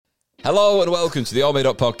Hello and welcome to the All Made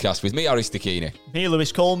Up podcast with me, Harry Sticchini. Me,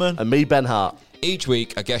 Lewis Coleman. And me, Ben Hart. Each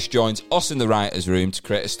week, a guest joins us in the writer's room to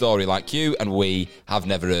create a story like you and we have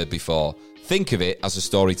never heard before. Think of it as a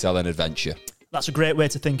storytelling adventure. That's a great way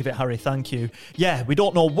to think of it, Harry. Thank you. Yeah, we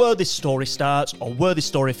don't know where this story starts or where this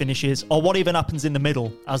story finishes or what even happens in the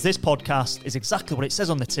middle, as this podcast is exactly what it says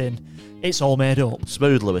on the tin. It's all made up.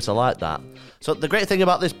 Smooth, Lewis. I like that. So the great thing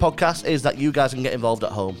about this podcast is that you guys can get involved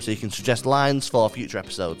at home, so you can suggest lines for future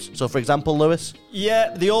episodes. So, for example, Lewis?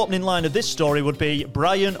 Yeah, the opening line of this story would be,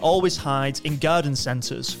 Brian always hides in garden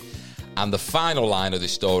centres. And the final line of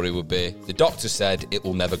this story would be, the doctor said it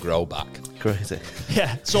will never grow back. Crazy.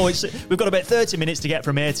 Yeah, so we've got about 30 minutes to get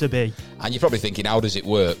from A to B. And you're probably thinking, how does it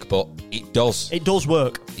work? But it does. It does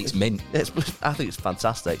work. It's mint. I think it's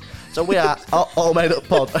fantastic. So we are All Made Up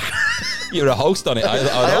Pod. You're a host on it. I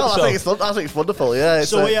think it's wonderful, yeah.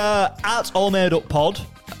 So we are at All Made Up Pod.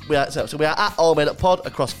 We are at All Made Up Pod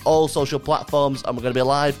across all social platforms, and we're going to be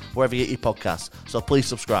live wherever you get your podcasts. So please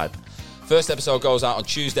subscribe. First episode goes out on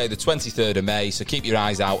Tuesday, the 23rd of May, so keep your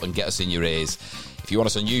eyes out and get us in your ears. If you want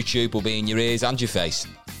us on YouTube, we'll be in your ears and your face.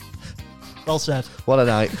 Well said. What a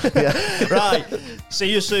night. Yeah. Right. See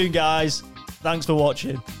you soon, guys. Thanks for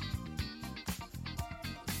watching.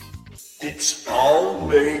 It's all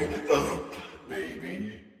made up.